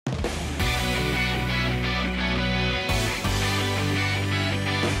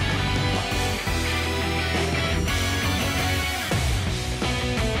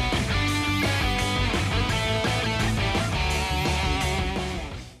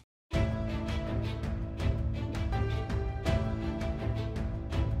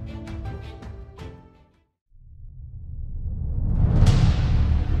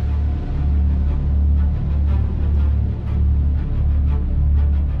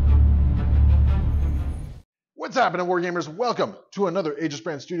What's happening, Wargamers? Welcome to another Aegis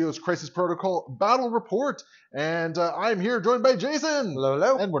Brand Studios Crisis Protocol Battle Report. And I'm here joined by Jason. Hello,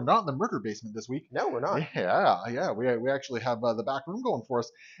 hello. And we're not in the Murker basement this week. No, we're not. Yeah. We actually have the back room going for us.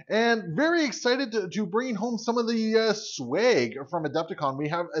 And very excited to bring home some of the swag from Adepticon. We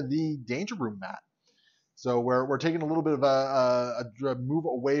have the Danger Room mat. So we're taking a little bit of a move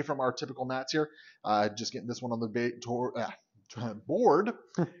away from our typical mats here. Just getting this one on the board.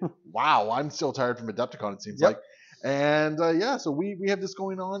 Wow, I'm still tired from Adepticon, it seems like. And so we have this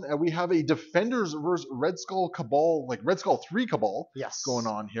going on. We have a Defenders versus Red Skull Cabal, like Red Skull 3 Cabal going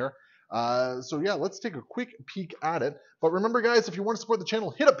on here. Let's take a quick peek at it. But remember, guys, if you want to support the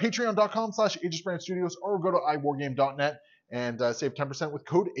channel, hit up patreon.com/AegisBrandStudios or go to iwargame.net and save 10% with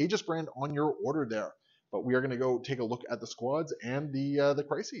code AegisBrand on your order there. But we are going to go take a look at the squads and the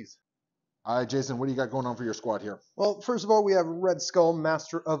crises. All right, Jason, what do you got going on for your squad here? Well, first of all, we have Red Skull,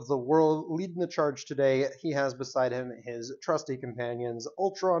 Master of the World, leading the charge today. He has beside him his trusty companions,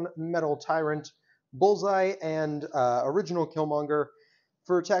 Ultron, Metal Tyrant, Bullseye, and Original Killmonger.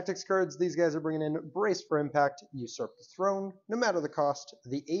 For tactics cards, these guys are bringing in Brace for Impact, Usurp the Throne, no matter the cost,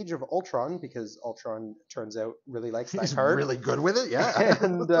 the Age of Ultron, because Ultron turns out really likes that card. He's really good with it, yeah.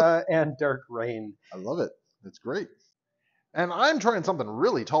 and Dark Reign. I love it. It's great. And I'm trying something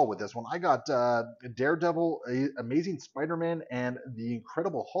really tall with this one. I got Daredevil, Amazing Spider-Man, and the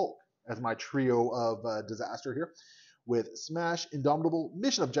Incredible Hulk as my trio of disaster here, with Smash, Indomitable,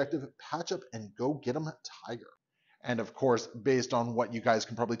 Mission Objective, Patch Up, and Go Get 'em Tiger. And of course, based on what you guys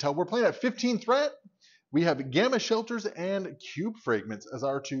can probably tell, we're playing at 15 threat. We have Gamma Shelters and Cube Fragments as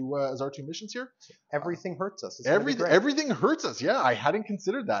our two missions here. Everything hurts us. Everything hurts us. Yeah, I hadn't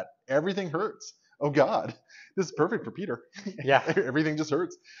considered that. Everything hurts. Oh God, this is perfect for Peter. Yeah, everything just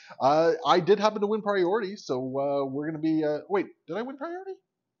hurts. I did happen to win priority, so we're gonna be. Wait, did I win priority?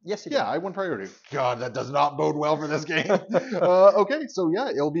 Yes, you did. Yeah, I won priority. God, that does not bode well for this game. Okay, so yeah,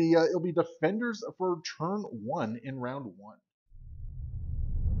 it'll be Defenders for turn 1 in round 1.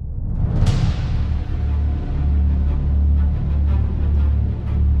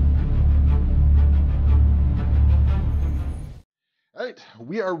 All right,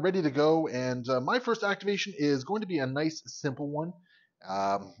 we are ready to go, and my first activation is going to be a nice, simple one.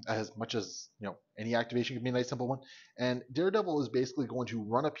 As much as any activation can be a nice, simple one. And Daredevil is basically going to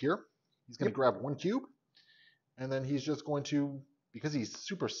run up here. He's going to grab 1 cube, and then he's just going to, because he's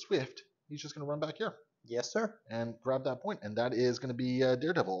super swift, he's just going to run back here. Yes, sir. And grab that point, and that is going to be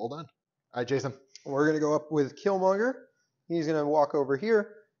Daredevil all done. All right, Jason. We're going to go up with Killmonger. He's going to walk over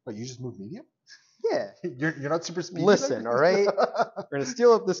here. But you just moved medium? Yeah. You're not super speedy? Listen, all right? We're going to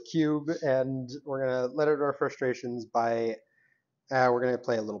steal up this cube, and we're going to let out our frustrations by... we're going to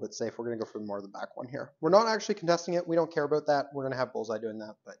play a little bit safe. We're going to go for more of the back one here. We're not actually contesting it. We don't care about that. We're going to have Bullseye doing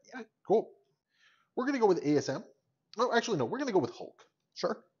that, but yeah. Cool. We're going to go with ASM. Oh, actually, no. We're going to go with Hulk.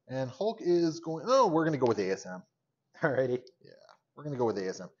 Sure. And Hulk is going... Oh, we're going to go with ASM. Alrighty. Yeah, we're going to go with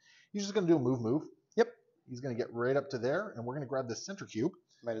ASM. He's just going to do a move. Yep. He's going to get right up to there, and we're going to grab this center cube.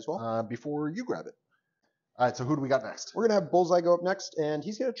 Might as well. Before you grab it. All right, so who do we got next? We're going to have Bullseye go up next, and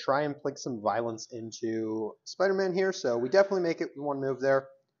he's going to try and plink some violence into Spider-Man here, so we definitely make it with 1 move there.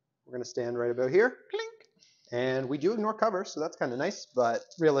 We're going to stand right about here. Clink. And we do ignore cover, so that's kind of nice, but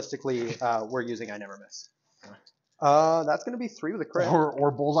realistically, we're using I Never Miss. That's going to be 3 with a crit.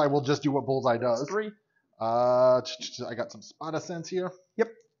 Or Bullseye will just do what Bullseye does. 3. I got some Spada sense here. Yep.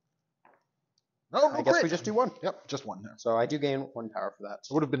 No, I guess we just do 1. Yep, just 1 there. So I do gain 1 power for that.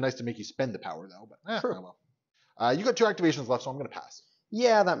 It would have been nice to make you spend the power, though. But True. Oh well. You got 2 activations left, so I'm going to pass.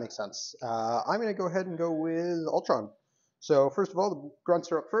 Yeah, that makes sense. I'm going to go ahead and go with Ultron. So first of all, the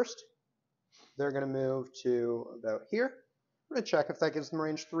grunts are up first. They're going to move to about here. We're going to check if that gives them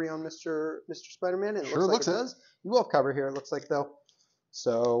range 3 on Mr. Spider-Man. It sure looks like it does. You will have cover here, it looks like, though.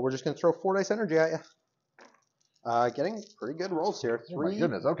 So we're just going to throw 4 dice energy at you. Getting pretty good rolls here. 3. Oh my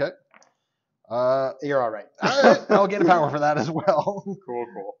goodness, okay. You're all right. All right, I'll get a power for that as well.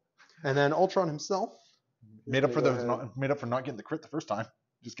 Cool. And then Ultron himself. Made up for not getting the crit the first time.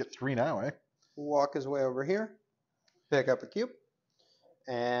 Just get 3 now, eh? Walk his way over here. Pick up a cube.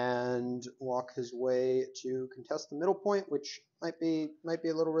 And walk his way to contest the middle point, which might be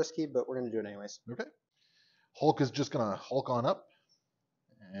a little risky, but we're going to do it anyways. Okay. Hulk is just going to Hulk on up.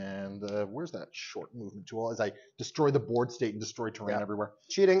 And where's that short movement tool? As I destroy the board state and destroy terrain everywhere.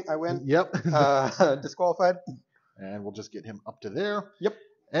 Cheating, I win. Yep. Disqualified. And we'll just get him up to there. Yep.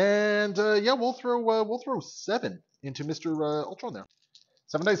 And we'll throw 7 into Mr. Ultron there.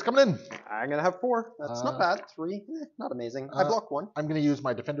 7 dice coming in. I'm gonna have 4. That's not bad. 3, not amazing. I block 1. I'm gonna use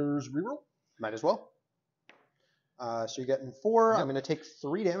my Defender's reroll. Might as well. So you're getting 4. Yep. I'm going to take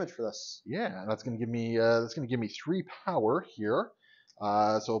 3 damage for this. Yeah, that's gonna give me 3 power here.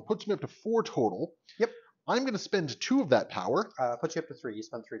 So it puts me up to 4 total. Yep. I'm gonna spend 2 of that power. Puts you up to 3. You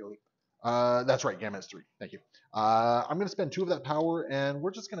spent 3 to leap. That's right, Gamma is 3. Thank you. I'm gonna spend 2 of that power, and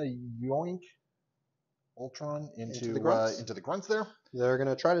we're just gonna yoink Ultron into the grunts there. They're going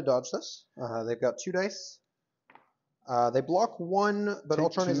to try to dodge this. They've got 2 dice. They block 1, but Take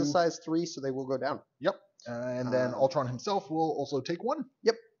Ultron is a 2. size 3, so they will go down. Yep. And then Ultron himself will also take 1.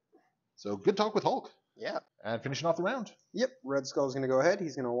 Yep. So good talk with Hulk. Yeah. And finishing off the round. Yep. Red Skull's going to go ahead.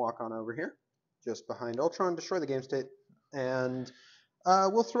 He's going to walk on over here, just behind Ultron, destroy the game state, and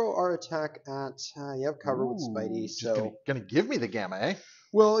we'll throw our attack at. You have cover with Spidey, so gonna give me the Gamma, eh?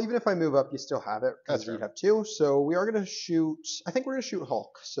 Well, even if I move up, you still have it because That's you have 2. So we are going to shoot. I think we're going to shoot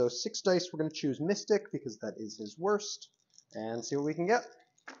Hulk. So 6 dice. We're going to choose Mystic because that is his worst, and see what we can get.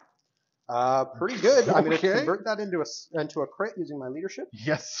 Pretty good. I'm going to convert that into a crit using my leadership.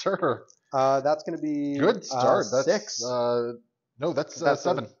 Yes, sir. That's going to be good start. That's 6. No, that's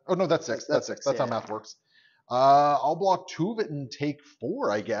 7. Oh no, that's 6. That's 6. That's how math works. I'll block 2 of it and take 4,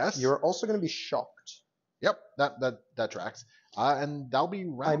 I guess. You're also going to be shocked. Yep, that tracks. And that'll be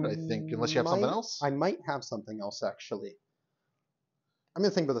round, I think, unless you have something else. I might have something else, actually. I'm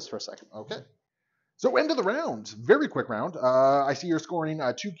going to think about this for a second. Okay. So end of the round. Very quick round. I see you're scoring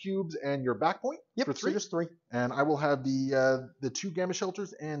 2 cubes and your back point for 3. So just 3. And I will have the 2 gamma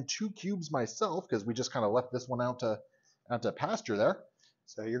shelters and 2 cubes myself, because we just kind of left this one out to pasture there.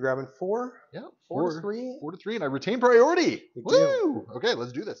 So you're grabbing 4. Yeah, 4 to 3. 4 to 3, and I retain priority. Woo! Okay,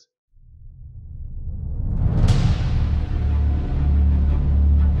 let's do this.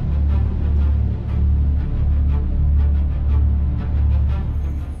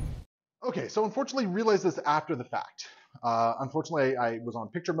 Okay, so unfortunately realized this after the fact. Unfortunately, I was on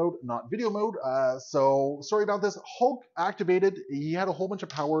picture mode, not video mode, so sorry about this. Hulk activated, he had a whole bunch of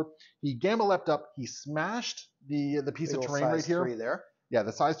power, he gamma leapt up, he smashed the piece of terrain right here. 3 there. Yeah,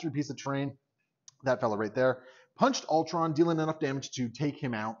 the size 3 piece of terrain, that fella right there. Punched Ultron, dealing enough damage to take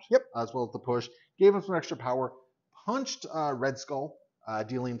him out, as well as the push. Gave him some extra power. Punched Red Skull,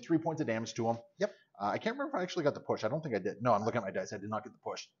 dealing 3 points of damage to him. Yep. I can't remember if I actually got the push. I don't think I did. No, I'm looking at my dice. I did not get the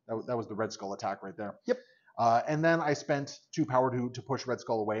push. That was the Red Skull attack right there. Yep. And then I spent 2 power to push Red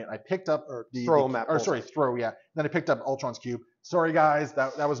Skull away, and I picked up throw. Yeah. Then I picked up Ultron's cube. Sorry guys,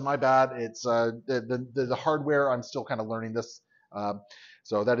 that was my bad. It's the hardware. I'm still kind of learning this,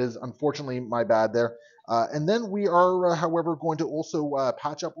 so that is unfortunately my bad there. And then we are, however, going to also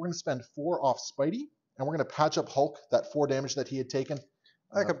patch up. We're going to spend 4 off Spidey, and we're going to patch up Hulk, that 4 damage that he had taken.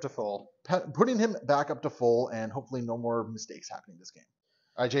 Back up to full. Putting him back up to full, and hopefully no more mistakes happening this game.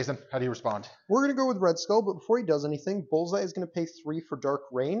 All right, Jason, how do you respond? We're going to go with Red Skull, but before he does anything, Bullseye is going to pay 3 for Dark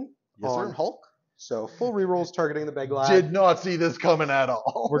Rain on Hulk. So full rerolls targeting the big lad. Did not see this coming at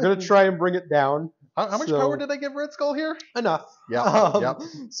all. We're going to try and bring it down. How much power did I give Red Skull here? Enough. Yeah.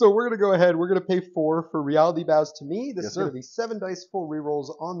 So we're going to go ahead. We're going to pay 4 for Reality Bows to me. This is going to be 7 dice full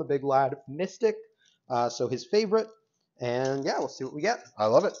rerolls on the big lad. Mystic, so his favorite. And yeah, we'll see what we get. I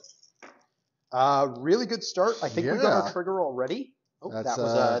love it. Really good start. I think we got our trigger already. Oh, that was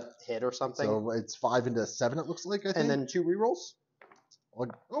a hit or something. So it's 5 into 7, it looks like, I think. And then 2 rerolls.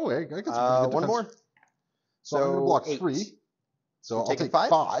 Oh, I got some pretty good 1 more. So I'm going to block 8. 3. So I'll take 5.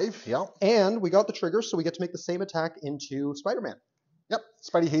 5. Yep. And we got the trigger, so we get to make the same attack into Spider-Man. Yep.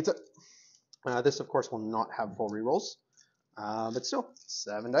 Spidey hates it. This, of course, will not have full rerolls. But still,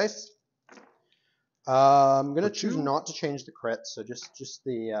 7 dice. I'm going to choose not to change the crit, so just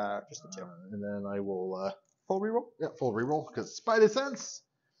the 2. And then I will... full reroll? Yeah, full reroll, because Spidey sense.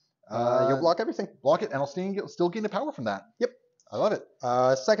 You'll block everything. Block it, and I'll still gain the power from that. Yep. I love it.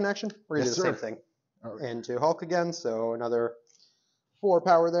 Second action, we're going to do the same thing. Right. Into Hulk again, so another 4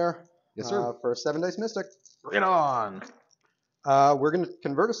 power there. Yes, sir. For 7 dice Mystic. Bring it on. We're going to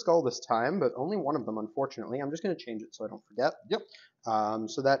convert a skull this time, but only one of them, unfortunately. I'm just going to change it so I don't forget. Yep.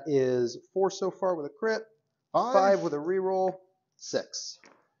 So that is 4 so far with a crit, 5 with a reroll, 6.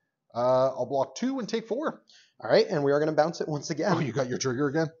 I'll block 2 and take 4. All right, and we are going to bounce it once again. Oh, you got your trigger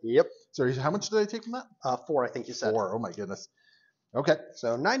again? Yep. Sorry, how much did I take from that? 4, I think you said. 4, oh my goodness. Okay.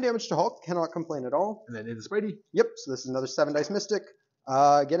 So 9 damage to Hulk, cannot complain at all. And then into Spidey. Yep, so this is another 7 dice Mystic,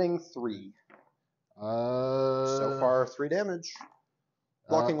 getting 3. So far, 3 damage.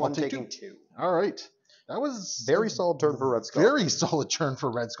 Blocking 1, taking 2. All right. That was very solid turn for Red Skull. Very solid turn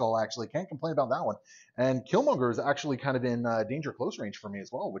for Red Skull, actually. Can't complain about that one. And Killmonger is actually kind of in danger close range for me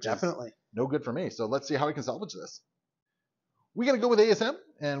as well, which is no good for me. So let's see how we can salvage this. We're going to go with ASM,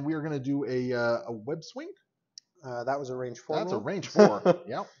 and we are going to do a web swing. That was a range 4. That's a range 4.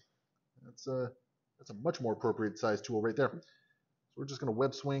 Yep. That's a much more appropriate size tool right there. So we're just going to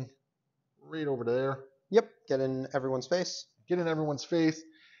web swing right over there. Yep, get in everyone's face. Get in everyone's face.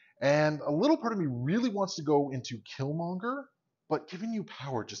 And a little part of me really wants to go into Killmonger, but giving you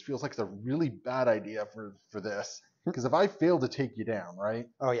power just feels like it's a really bad idea for this. Because if I fail to take you down, right?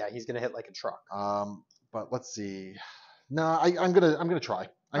 Oh yeah, he's gonna hit like a truck. But let's see. No, I'm gonna try.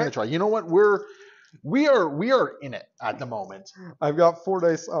 I'm gonna try. You know what? We are in it at the moment. I've got 4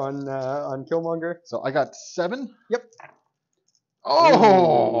 dice on Killmonger. So I got 7. Yep.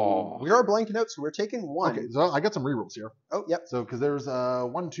 Oh, we are blanking out, so we're taking 1. Okay, so I got some rerolls here. Oh, yep. So because there's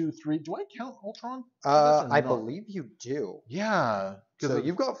 1, 2, 3. Do I count Ultron? I believe you do. Yeah. So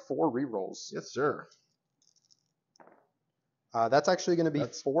you've got 4 rerolls. Yes, sir. That's actually going to be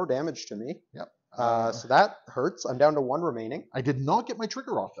 4 damage to me. Yep. So that hurts. I'm down to 1 remaining. I did not get my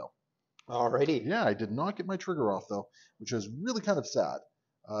trigger off though. Alrighty. Yeah, I did not get my trigger off though, which is really kind of sad.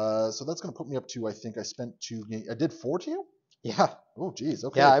 So that's going to put me up to, I think I spent 2. I did 4 to you? Yeah. Oh, geez.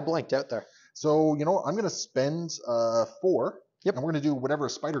 Okay. Yeah, I blanked out there. So, you know what? I'm going to spend 4. Yep. And we're going to do whatever a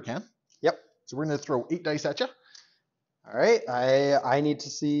spider can. Yep. So we're going to throw 8 dice at you. All right. I need to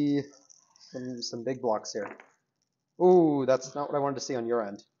see some big blocks here. Ooh, that's not what I wanted to see on your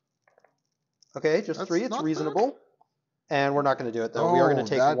end. Okay, just 3. It's reasonable. And we're not going to do it, though. We are going to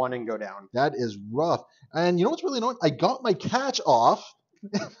take 1 and go down. That is rough. And you know what's really annoying? I got my catch off.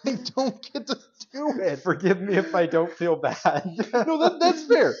 I don't get to do it. Forgive me if I don't feel bad. No, that's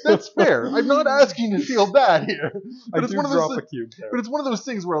fair. That's fair. I'm not asking you to feel bad here. But I it's do one of drop those, a cube there. But it's one of those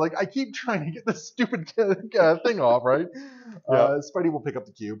things where, like, I keep trying to get this stupid thing off, right? Yeah. Spidey will pick up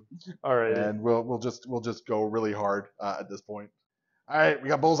the cube. All right. And we'll just go really hard at this point. All right, we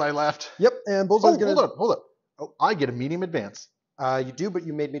got Bullseye left. Yep, and Bullseye's gonna. Hold up. Oh, I get a medium advance. You do, but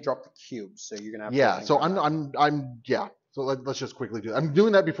you made me drop the cube, so you're gonna have. Yeah. To so I'm. Yeah. So let's just quickly do that. I'm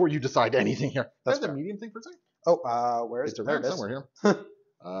doing that before you decide anything here. That's the medium thing for a second. Oh, where is it's it? Around There it is. somewhere here.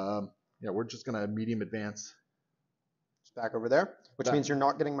 Yeah, we're just gonna medium advance. It's back over there, which means you're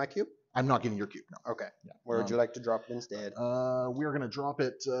not getting my cube. I'm not getting your cube. No. Okay. Yeah. Where would you like to drop it instead? We're gonna drop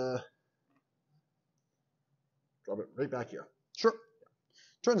it. Drop it right back here. Sure.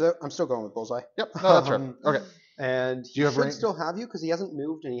 Turns out I'm still going with Bullseye. Yep. No, that's right. Okay. And he should still have you because he hasn't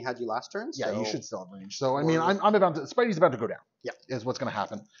moved and he had you last turn. Yeah, you should still have range. So I mean, I'm about to. Spidey's about to go down. Yeah, is what's going to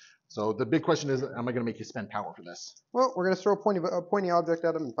happen. So the big question is, am I going to make you spend power for this? Well, we're going to throw a pointy object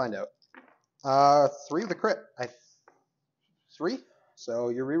at him and find out. 3 with a crit. 3. So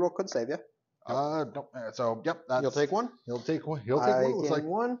your reroll could save you. No. So yep. You'll take 1. He'll take 1. He'll take 1. Looks like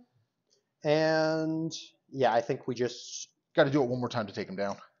 1. And yeah, I think we just got to do it one more time to take him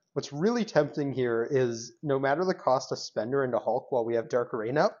down. What's really tempting here is no matter the cost to spend her into Hulk while we have Dark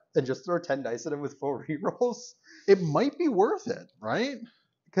Rain up and just throw 10 dice at him with 4 rerolls. It might be worth it, right?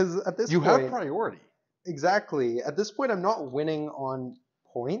 Because at this point... You have priority. Exactly. At this point, I'm not winning on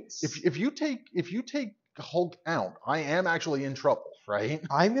points. If you take Hulk out, I am actually in trouble, right?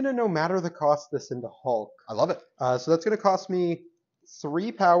 I'm going to no matter the cost this into Hulk. I love it. So that's going to cost me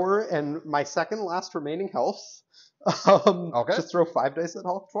 3 power and my second last remaining health. Okay. Just throw 5 dice at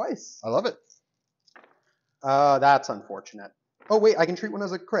Hulk twice. I love it. That's unfortunate. Oh, wait, I can treat one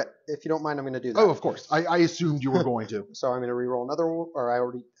as a crit. If you don't mind, I'm going to do that. Oh, of course. I assumed you were going to. So I'm going to reroll another one, or I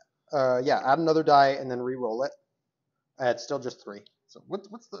already, add another die and then reroll it. It's still just 3. So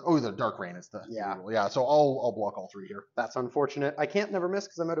what's the Dark Rain is the yeah. Reroll. Yeah, so I'll block all 3 here. That's unfortunate. I can't never miss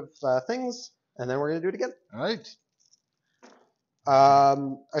because I'm out of things, and then we're going to do it again. All right.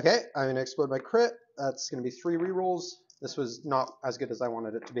 Okay, I'm going to explode my crit. That's going to be 3 rerolls. This was not as good as I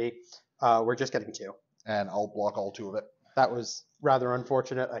wanted it to be. We're just getting 2. And I'll block all 2 of it. That was rather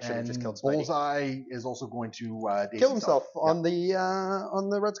unfortunate. I should have just killed Spidey. Bullseye is also going to kill himself on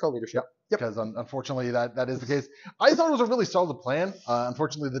the Red Skull leadership. Yep. Because unfortunately that is the case. I thought it was a really solid plan.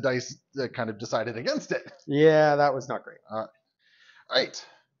 Unfortunately, the dice kind of decided against it. Yeah, that was not great. All right.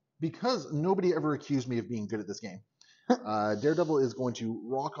 Because nobody ever accused me of being good at this game, Daredevil is going to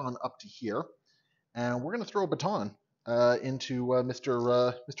rock on up to here, and we're going to throw a baton into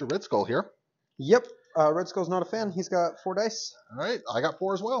Mr. Red Skull here. Yep. Red Skull's not a fan. He's got 4 dice. All right. I got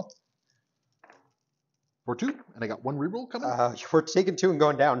 4 as well. For 2, and I got 1 reroll coming. We're taking 2 and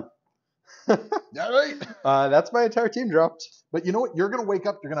going down. All right. That's my entire team dropped. But you know what? You're going to wake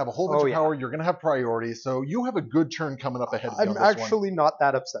up. You're going to have a whole bunch of power. You're going to have priority. So you have a good turn coming up ahead of you. I'm actually not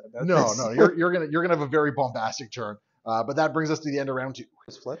that upset about this. No. You're going to have a very bombastic turn. But that brings us to the end of round 2.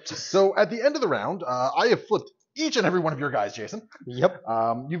 It's flipped. So at the end of the round, I have flipped each and every one of your guys, Jason. Yep.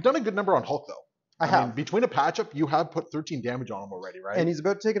 You've done a good number on Hulk, though. I have. Mean, between a patch-up, you have put 13 damage on him already, right? And he's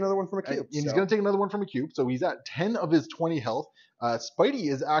about to take another one from a cube. And he's going to take another one from a cube, so he's at 10 of his 20 health.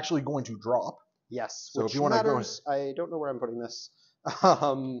 Spidey is actually going to drop. Yes, So which if you want to go, matters. I don't know where I'm putting this.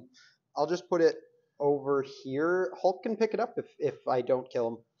 Um, I'll just put it over here. Hulk can pick it up if I don't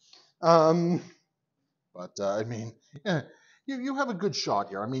kill him. but I mean, yeah, you have a good shot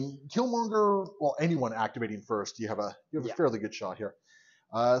here. I mean, Killmonger, well, anyone activating first, you have a Yeah. fairly good shot here.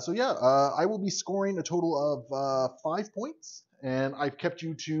 So yeah, I will be scoring a total of 5 points, and I've kept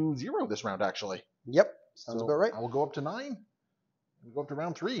you to 0 this round actually. Yep, sounds So about right. I will go up to 9. We'll go up to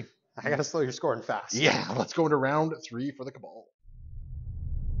round 3. I gotta slow your scoring fast. Yeah, let's go into round 3 for the Cabal.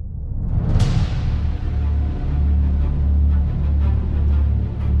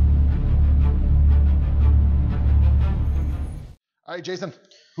 All right, Jason,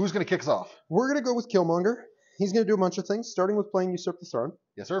 who's going to kick us off? We're gonna go with Killmonger. He's gonna do a bunch of things, starting with playing Usurp the Throne,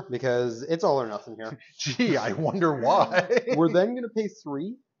 Yes, sir. because it's all or nothing here. Gee, I wonder why. We're then gonna pay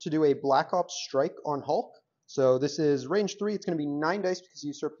 3 to do a Black Ops Strike on Hulk. So this is range 3. It's gonna be 9 dice because you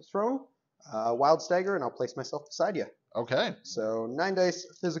Usurp the Throne. Wild Stagger, and I'll place myself beside you. Okay. So 9 dice,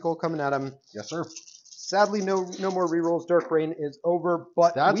 physical coming at him. Yes, sir. Sadly, no more rerolls. Dark Reign is over,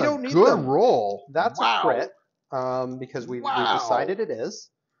 but That's we don't a need good them. roll. That's wow. a crit, because we've decided it is.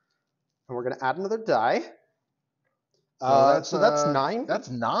 And we're going to add another die. So that's 9. That's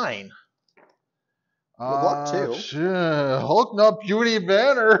 9. We'll block 2. Hulk not puny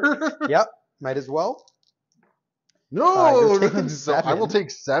banner. Yep, might as well. No, you're taking so I will 7.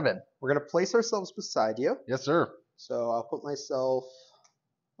 take 7. We're going to place ourselves beside you. Yes, sir. So I'll put myself,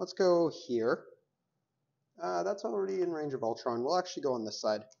 let's go here. That's already in range of Ultron. We'll actually go on this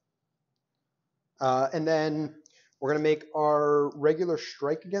side. And then we're going to make our regular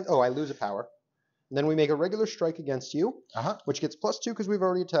strike against, oh, I lose a power. And then we make a regular strike against you, which gets +2 because we've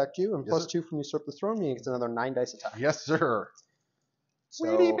already attacked you, and Yes, +2 from Usurp the Throne, meaning it's another 9 dice attack. Yes, sir. So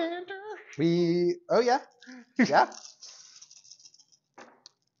Witty banter. oh yeah, yeah.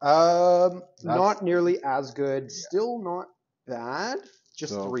 Not nearly as good. Yeah. Still not bad.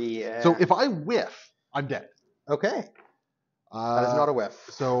 Just So, 3. So if I whiff, I'm dead. Okay. That is not a whiff.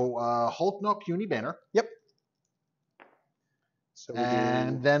 So Hulk not puny banner. Yep. So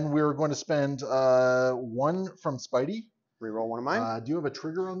and then we're going to spend 1 from Spidey. Reroll one of mine. Do you have a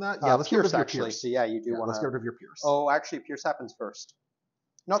trigger on that? Yeah, let's get rid of your Pierce. So yeah, you do want to. Let's get rid of your Pierce. Oh, actually, Pierce happens first.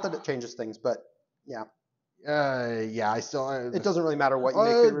 Not that it changes things, but yeah. Yeah, I still. It doesn't really matter what you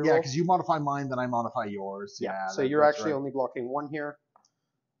make me reroll. Yeah, because you modify mine, then I modify yours. Yeah. So you're actually only blocking 1 here,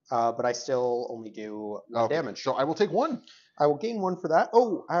 but I still only do 1 damage. So I will take 1. I will gain 1 for that.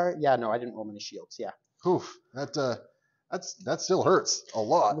 Oh, yeah, no, I didn't roll many shields. Yeah. Oof, that still hurts a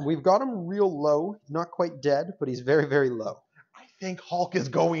lot. We've got him real low, not quite dead, but he's very, very low. I think Hulk is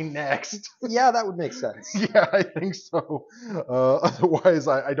going next. Yeah, that would make sense. Yeah, I think so. Otherwise,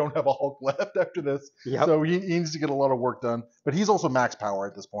 I don't have a Hulk left after this. Yep. So he needs to get a lot of work done. But he's also max power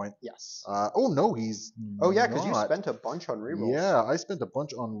at this point. Yes. Oh, no, he's Oh, yeah, because you not. spent a bunch on rerolls. Yeah, I spent a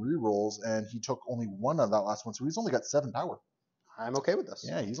bunch on rerolls, and he took only 1 on that last one. So he's only got 7 power. I'm okay with this.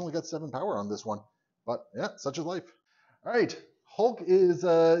 Yeah, he's only got 7 power on this one. But yeah, such is life. All right. Hulk is,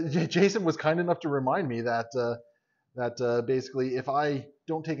 Jason was kind enough to remind me that basically if I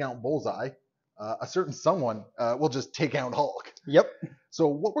don't take out Bullseye, a certain someone will just take out Hulk. Yep. So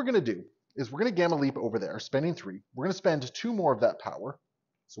what we're going to do is we're going to Gamma Leap over there, spending 3. We're going to spend 2 more of that power.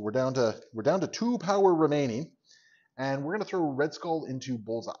 So we're down to 2 power remaining, and we're going to throw Red Skull into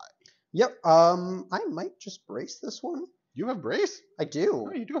Bullseye. Yep. I might just brace this one. You have brace? I do.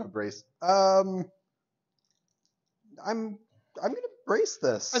 Oh, you do have brace. I'm gonna brace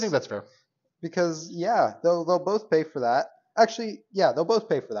this. I think that's fair. Because yeah, they'll both pay for that. Actually, yeah, they'll both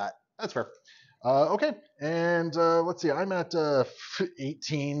pay for that. That's fair. Okay, and let's see. I'm at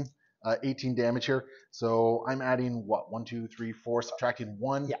 18 damage here. So I'm adding what? 1, 2, 3, 4, subtracting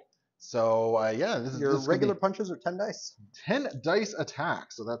 1. Yeah. So yeah, this Your is regular punches are 10 dice. 10 dice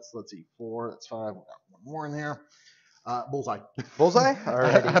attack. So that's, let's see, 4. That's 5. We got 1 more in there. Bullseye. Bullseye.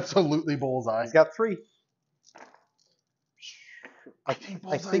 Alrighty. Absolutely bullseye. He's got 3. I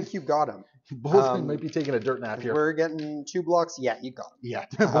think you got him. Bullseye might be taking a dirt nap here. We're getting 2 blocks. Yeah, you got him.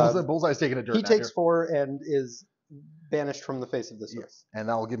 Yeah, Bullseye's taking a dirt nap. He takes 4 and is banished from the face of this earth. Yes. And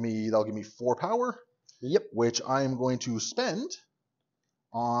that'll give me 4 power. Yep. Which I am going to spend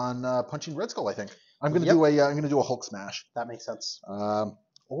on punching Red Skull. I think I'm going to do a Hulk smash. That makes sense.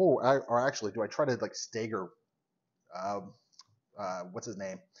 Or actually, do I try to like stagger? What's his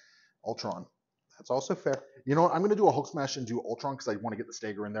name? Ultron. That's also fair. You know what? I'm going to do a Hulk smash and do Ultron because I want to get the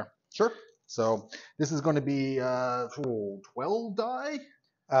stagger in there. Sure. So this is going to be 12 die.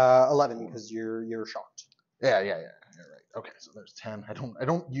 11 because you're shocked. Yeah. You're right. Okay, so there's 10. I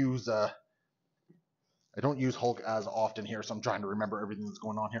don't use I don't use Hulk as often here, so I'm trying to remember everything that's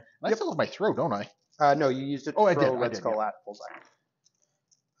going on here. And I Yep. still have my throw, don't I? No, you used it to Oh, I throw did, Red Skull yeah. at Bullseye.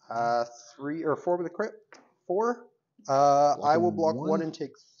 3 or 4 with a crit? 4? I will block 1 and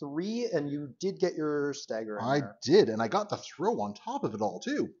take 3, and you did get your stagger in I there. did, and I got the throw on top of it all,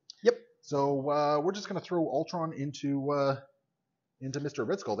 too. Yep. So we're just going to throw Ultron into Mr.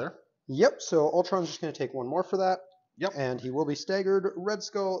 Red Skull there. Yep, so Ultron's just going to take 1 more for that. Yep. And he will be staggered. Red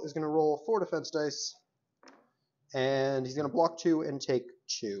Skull is going to roll 4 defense dice. And he's going to block 2 and take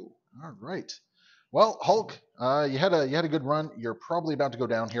 2. All right. Well, Hulk, you had a good run. You're probably about to go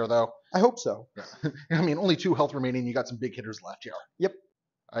down here, though. I hope so. Yeah. I mean, only 2 health remaining. You got some big hitters left here. Yep.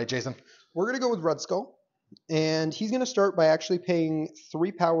 All right, Jason. We're going to go with Red Skull. And he's going to start by actually paying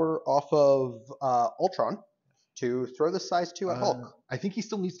 3 power off of Ultron to throw the size 2 at Hulk. I think he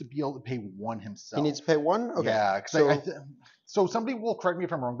still needs to be able to pay 1 himself. He needs to pay 1? Okay. Yeah, so, so somebody will correct me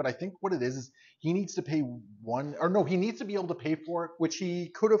if I'm wrong, but I think what it is he needs to pay 1, or no, he needs to be able to pay for it. which he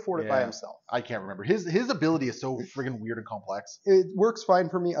could afford it by himself. I can't remember. His ability is so friggin' weird and complex. It works fine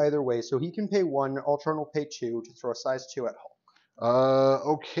for me either way. So he can pay 1, Ultron will pay 2 to throw a size 2 at Hulk.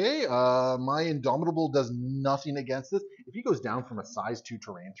 Okay. My Indomitable does nothing against this. If he goes down from a size 2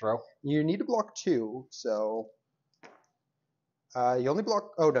 terrain throw. You need to block 2, so you only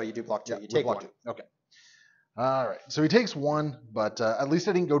block. Oh no, you do block 2. Yeah, you take 1. 2. Okay. All right. So he takes 1, but at least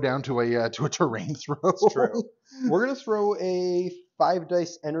I didn't go down to a terrain throw. That's true. We're gonna throw a 5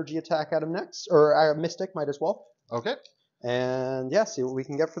 dice energy attack at him next, or Mystic might as well. Okay. And yeah, see what we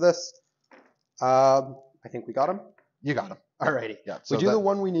can get for this. I think we got him. You got him. Alrighty. Yeah. So we do the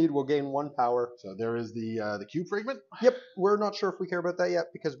 1 we need. We'll gain 1 power. So there is the cube fragment. Yep. We're not sure if we care about that yet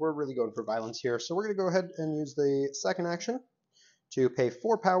because we're really going for violence here. So we're gonna go ahead and use the second action to pay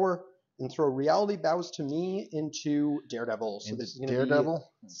 4 power and throw Reality Bows to me into Daredevil. So this is going to be Daredevil.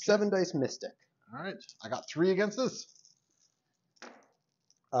 7 dice Mystic. All right, I got 3 against this.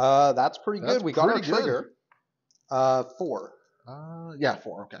 That's pretty good. We got our trigger. 4. Yeah,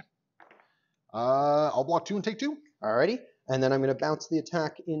 4. Okay. I'll block 2 and take 2. Alrighty, and then I'm going to bounce the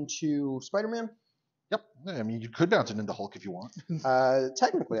attack into Spider-Man. Yep. I mean, you could bounce it into Hulk if you want.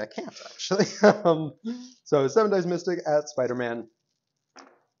 Technically, I can't actually. So 7 dice Mystic at Spider-Man.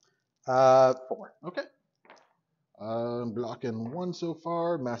 4. Okay. Blocking 1 so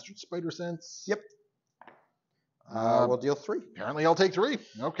far. Mastered Spider Sense. Yep. We'll deal 3. Apparently, I'll take 3.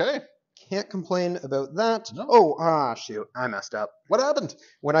 Okay. Can't complain about that. No. Oh, shoot. I messed up. What happened?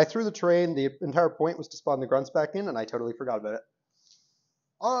 When I threw the terrain, the entire point was to spawn the grunts back in, and I totally forgot about it.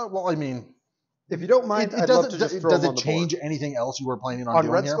 Well, I mean, if you don't mind, I'd love to just throw them on the board. Does it change anything else you were planning on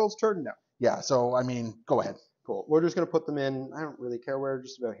doing Red here? Skull's turn? No. Yeah, so, I mean, go ahead. Cool. We're just going to put them in. I don't really care where,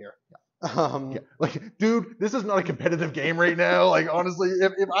 just about here. Yeah. Like, dude, this is not a competitive game right now. Like, honestly,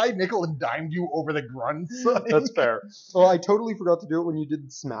 if I nickel and dimed you over the grunts, that's fair. Well, I totally forgot to do it when you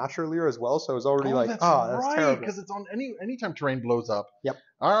did Smash earlier as well, so I was already that's right, terrible. Because it's on anytime terrain blows up. Yep.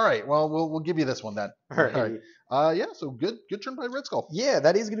 All right. Well, we'll give you this one then. All right. Yeah. So good turn by Red Skull. Yeah,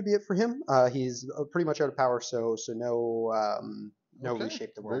 that is going to be it for him. He's pretty much out of power, so no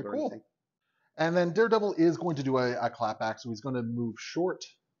reshape the world or anything. And then Daredevil is going to do a clapback, so he's going to move short.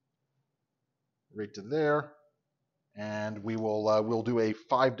 Right to there, and we'll do a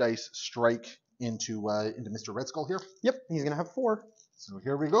 5 dice strike into Mr. Red Skull here. Yep, he's gonna have 4. So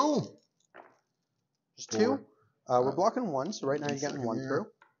here we go. Just 2. We're blocking 1, so right now you're getting 1 through.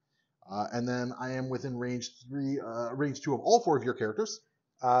 And then I am within range 2 of all 4 of your characters.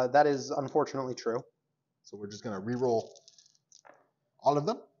 That is unfortunately true. So we're just gonna reroll all of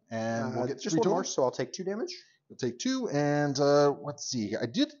them, and we'll get just 1 more. So I'll take 2 damage. We'll take 2, and let's see here. I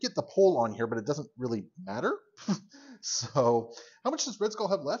did get the pole on here, but it doesn't really matter. So, how much does Red Skull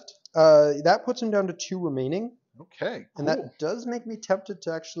have left? That puts him down to 2 remaining. Okay, cool. And that does make me tempted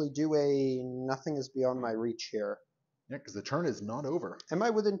to actually do a nothing is beyond my reach here. Yeah, because the turn is not over. Am I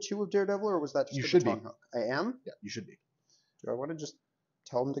within 2 of Daredevil, or was that just you a should baton be. hook? I am? Yeah, you should be. Do I want to just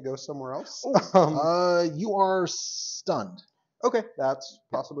tell him to go somewhere else? You are stunned. Okay, that's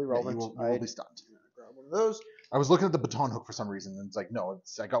possibly relevant. You will be stunned. Grab one of those. I was looking at the baton hook for some reason, and it's like, no,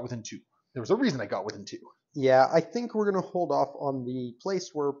 I got within 2. There was a reason I got within 2. Yeah, I think we're going to hold off on the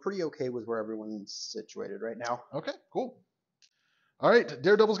place. We're pretty okay with where everyone's situated right now. Okay, cool. All right,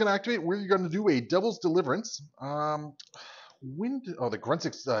 Daredevil's going to activate. We're going to do a Devil's Deliverance. The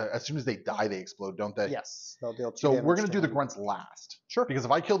grunts, as soon as they die, they explode, don't they? Yes, they'll deal 2 So damage we're going to do the him. grunts last. Sure. Because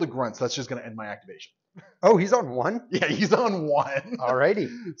if I kill the grunts, that's just going to end my activation. Oh, he's on 1? Yeah, he's on 1. Alrighty.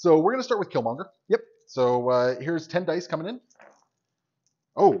 So we're going to start with Killmonger. Yep. So here's 10 dice coming in.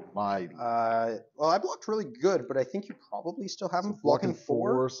 Oh my. Well, I blocked really good, but I think you probably still have him blocking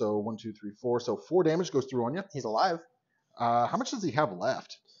 4. So 1, 2, 3, 4. So 4 damage goes through on you. He's alive. How much does he have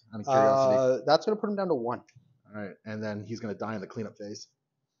left? Out of curiosity. That's going to put him down to 1. All right, and then he's going to die in the cleanup phase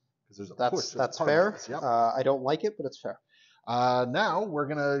because there's a push. That's fair. Yep. I don't like it, but it's fair. Now we're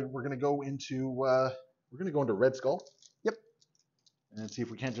gonna go into Red Skull. Yep. And see if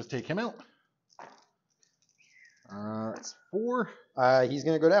we can't just take him out. It's 4. He's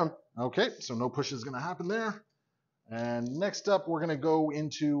going to go down. Okay, so no push is going to happen there. And next up, we're going to go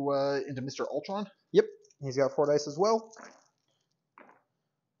into Mr. Ultron. Yep, he's got 4 dice as well.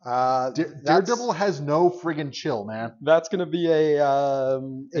 Daredevil has no friggin' chill, man. That's going to be a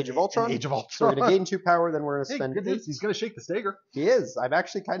Age of Ultron. Age of Ultron. So we're going to gain 2 power, then we're going to spend. Good news. He's going to shake the stagger. He is. I'm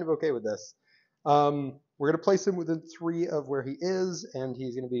actually kind of okay with this. We're going to place him within 3 of where he is, and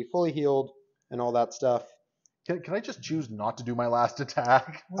he's going to be fully healed and all that stuff. Can I just choose not to do my last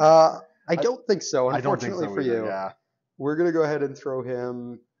attack? I don't think so, unfortunately for you. Yeah. We're going to go ahead and throw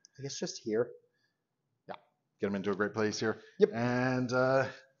him, I guess, just here. Yeah. Get him into a great place here. Yep. And,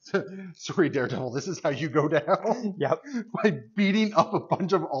 sorry, Daredevil, this is how you go down? Yep. By beating up a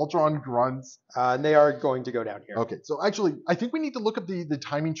bunch of Ultron grunts. And they are going to go down here. Okay, so actually, I think we need to look up the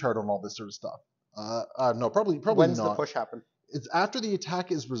timing chart on all this sort of stuff. No, probably When's not. the push happen? It's after the attack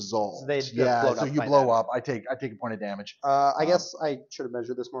is resolved. So so you blow up. I take a point of damage. I guess I should have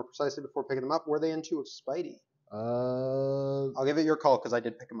measured this more precisely before picking them up. Were they into a Spidey? I'll give it your call because I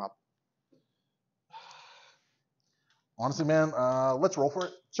did pick them up. Honestly, man, let's roll for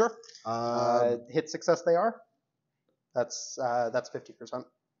it. Sure. Hit success they are. That's 50%.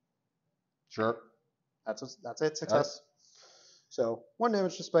 Sure. That's it. Success. So 1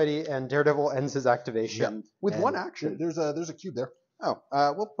 damage to Spidey, and Daredevil ends his activation with and 1 action. There's a cube there. Oh,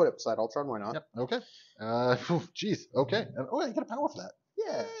 we'll put it beside Ultron. Why not? Yep. Okay. Jeez. Okay. And, I get a power for that.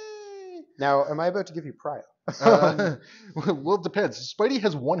 Yeah. Now, am I about to give you Prio? Well, it depends. Spidey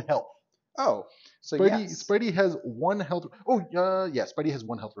has 1 health. Oh, so Spidey has 1 health. Oh, yeah. Spidey has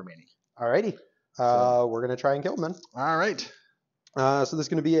 1 health remaining. Alrighty. We're gonna try and kill him then. All right. So this is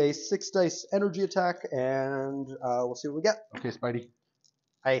going to be a 6 dice energy attack, and we'll see what we get. Okay, Spidey.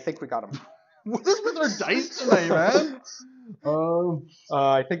 I think we got him. What is with our dice tonight, man?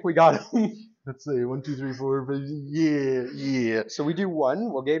 I think we got him. Let's see, 1, 2, 3, 4, 5. Yeah. So we do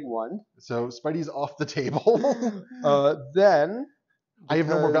 1. We'll gain 1. So Spidey's off the table. Then I have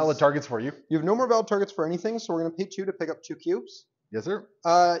no more valid targets for you. You have no more valid targets for anything, so we're going to pay 2 to pick up 2 cubes. Yes, sir.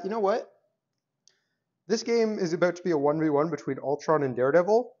 You know what? This game is about to be a 1v1 between Ultron and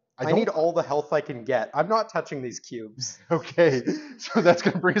Daredevil. I need all the health I can get. I'm not touching these cubes. Okay, so that's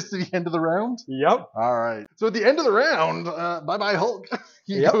going to bring us to the end of the round? Yep. All right. So at the end of the round, bye-bye Hulk.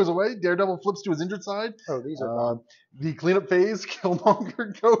 He goes away. Daredevil flips to his injured side. Oh, these are gone. The cleanup phase,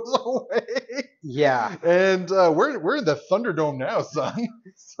 Killmonger goes away. Yeah. And we're in the Thunderdome now, son.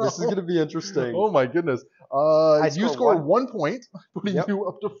 So, this is going to be interesting. Oh, my goodness. You score 1 point, putting you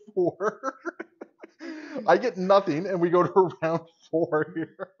up to 4. I get nothing, and we go to round 4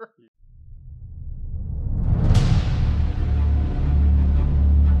 here.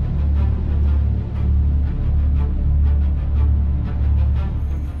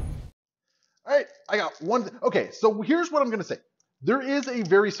 All right, I got 1. Okay, so here's what I'm going to say. There is a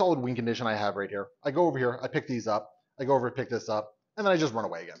very solid win condition I have right here. I go over here, I pick these up, I go over and pick this up, and then I just run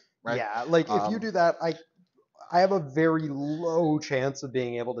away again, right? Yeah, like if you do that, I have a very low chance of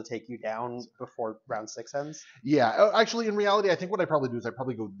being able to take you down before round 6 ends. Yeah, actually, in reality, I think what I probably do is I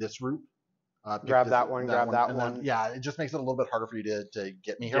probably go this route. Grab that one. Then, yeah, it just makes it a little bit harder for you to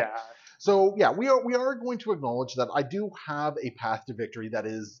get me here. Yeah. So, yeah, we are going to acknowledge that I do have a path to victory that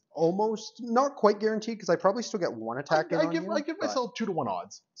is almost not quite guaranteed because I probably still get 1 attack. I give myself 2 to 1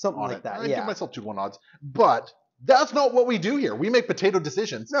 odds. Something like that. I give myself 2 to 1 odds. But that's not what we do here. We make potato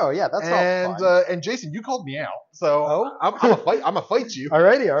decisions. No, yeah, that's not fun. And Jason, you called me out, so I'm gonna fight you.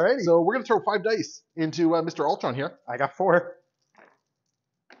 Alrighty. So we're gonna throw 5 dice into Mr. Ultron here. I got 4.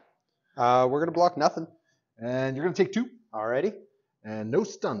 We're gonna block nothing, and you're gonna take 2. Alrighty. And no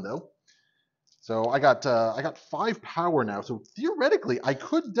stun though. So I got 5 power now. So theoretically, I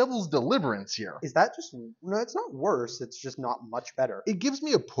could Devil's Deliverance here. Is that just no? It's not worse. It's just not much better. It gives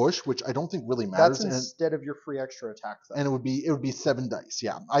me a push, which I don't think really matters. That's instead of your free extra attack, though. And it would be 7 dice.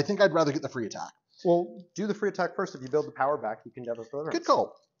 Yeah, I think I'd rather get the free attack. Well, do the free attack first. If you build the power back, you can Devil's Deliverance. Good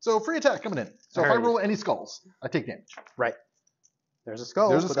call. So free attack coming in. So if I roll any skulls, I take damage. Right. There's a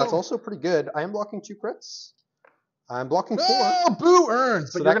skull. That's also pretty good. I am blocking 2 crits. I'm blocking 4. Oh, boo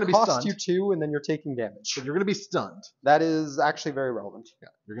earns, but so you're going to be stunned. That costs you 2, and then you're taking damage. But you're going to be stunned. That is actually very relevant. Yeah,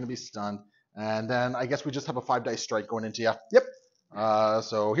 you're going to be stunned. And then I guess we just have a 5 dice strike going into you. Yep.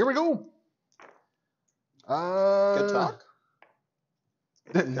 So here we go. Good talk.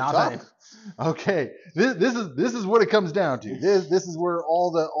 Not talk. okay. This is what it comes down to. This is where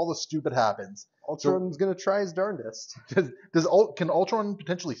all the stupid happens. Ultron's gonna try his darndest. Can Ultron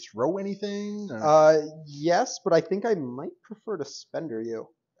potentially throw anything? Yes, but I think I might prefer to spender you.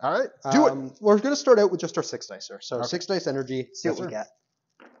 All right, do it. We're gonna start out with just our 6 dicer. So Okay. 6 dice energy. See Yes, what we sir.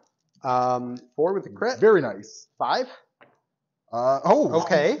 get. 4 with the crit. Very nice. 5.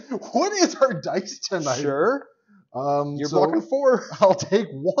 Okay. What is our dice tonight? Sure. You're so blocking 4. I'll take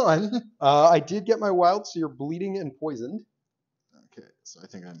 1. I did get my wild, so you're bleeding and poisoned. Okay, so I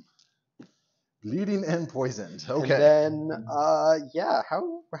think I'm bleeding and poisoned. Okay. And then, yeah, how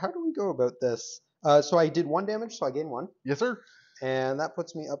do we go about this? So I did 1 damage, so I gain 1. Yes, sir. And that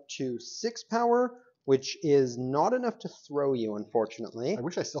puts me up to 6 power, which is not enough to throw you, unfortunately. I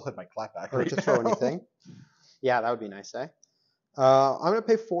wish I still had my clapback. Or right to throw now. anything. Yeah, that would be nice, eh? I'm going to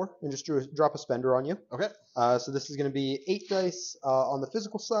pay 4 and just drop a spender on you. Okay. So this is going to be 8 dice on the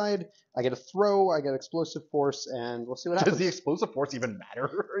physical side. I get a throw, I get explosive force, and we'll see what happens. Does the explosive force even matter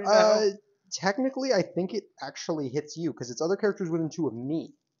right now? Technically, I think it actually hits you because it's other characters within 2 of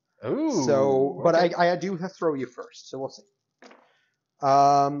me. Ooh. So, but okay. I do have to throw you first, so we'll see.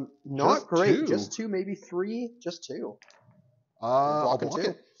 Not Just great. 2. Just 2, maybe 3. Just 2. I'll blocking block 2.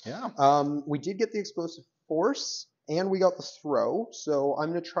 it. Yeah. We did get the explosive force, and we got the throw. So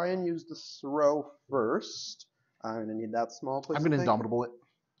I'm going to try and use the throw first. I'm going to need that small place. I'm going to indomitable it.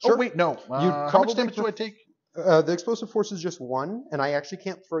 Sure. Oh wait, no. How much damage do I take? The explosive force is just 1, and I actually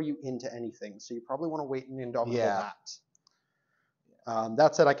can't throw you into anything. So you probably want to wait and indomitable that.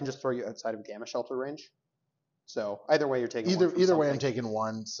 That said, I can just throw you outside of gamma shelter range. So either way, you're taking either way, I'm taking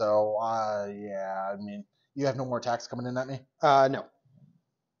 1. So yeah, I mean, you have no more attacks coming in at me. No.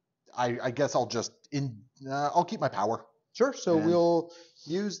 I guess I'll just I'll keep my power. Sure. So we'll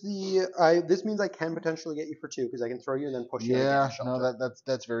use the. This means I can potentially get you for 2 because I can throw you and then push you. Yeah. No,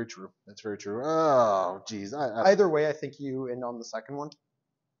 that's very true. That's very true. Oh, geez. Either way, I think you end on the second one.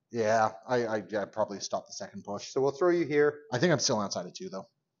 Yeah. I probably stop the second push. So we'll throw you here. I think I'm still outside of 2 though.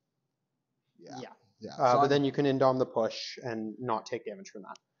 Yeah. Yeah. But then you can end on the push and not take damage from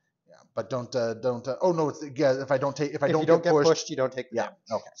that. Yeah, but don't. Oh no, it's if I don't if you don't get pushed, you don't take the damage.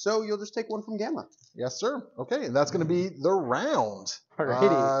 Okay. So you'll just take 1 from gamma. Yes, sir. Okay, and that's going to be the round.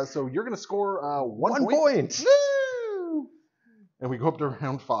 Alrighty. So you're going to score 1 point. Woo! And we go up to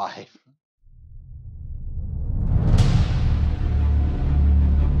round 5.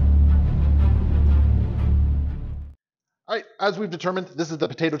 All right, as we've determined, this is the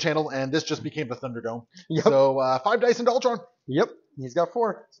potato channel, and this just became the Thunderdome. Yep. So 5 dice into Ultron. Yep. He's got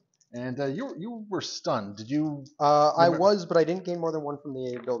 4. And you were stunned. Did you? I was, but I didn't gain more than 1 from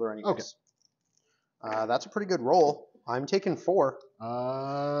the builder anyways. Okay. That's a pretty good roll. I'm taking 4.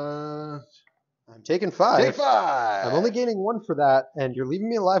 I'm taking 5. Take 5. I'm only gaining 1 for that, and you're leaving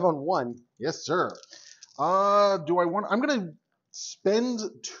me alive on 1. Yes, sir. Do I want? I'm gonna spend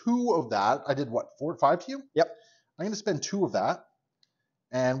 2 of that. I did what? 4 or 5 to you? Yep. I'm gonna spend 2 of that,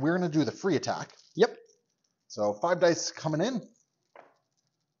 and we're gonna do the free attack. Yep. So 5 dice coming in.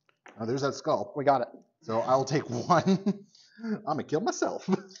 Oh, there's that skull. We got it. So I'll take 1. I'm gonna kill myself.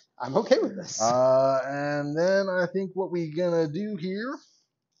 I'm okay with this. And then I think what we gonna do here.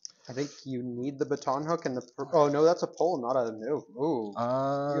 I think you need the baton hook and the. Oh no, that's a pull, not a move. Ooh.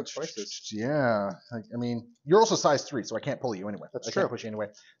 Good choices. Yeah. I mean, you're also size 3, so I can't pull you anyway. That's I true. can't push you anyway.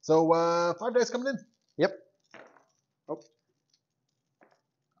 So 5 dice coming in. Yep. Oh.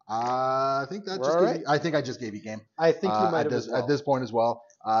 I think that I think I just gave you game. I think you might have at this point as well.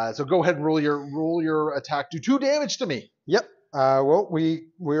 So go ahead and roll your attack. Do 2 damage to me. Yep. Well,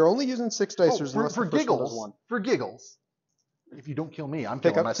 we're only using 6 dicers for giggles. For giggles. If you don't kill me, I'm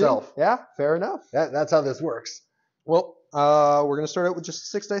killing myself. 2? Yeah, fair enough. That's how this works. Well, we're gonna start out with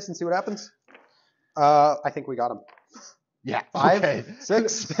just 6 dice and see what happens. I think we got him. Yeah. 5, okay.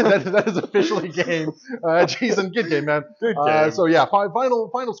 6. that is officially game. Jason, good game, man. Good game. So yeah,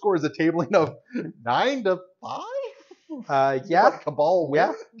 final score is a tabling of 9-5. Yeah. Cabal win.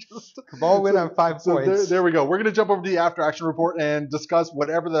 Yeah. Cabal win on 5 points. There we go. We're gonna jump over to the after action report and discuss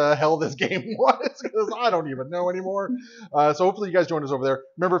whatever the hell this game was, because I don't even know anymore. So hopefully you guys join us over there.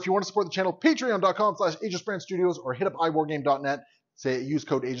 Remember, if you want to support the channel, patreon.com/AegisBrandStudios or hit up iWarGame.net. Use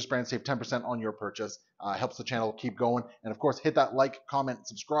code AegisBrand, save 10% on your purchase. Helps the channel keep going. And of course, hit that like, comment,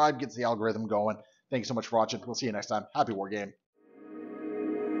 subscribe, gets the algorithm going. Thank you so much for watching. We'll see you next time. Happy War Game.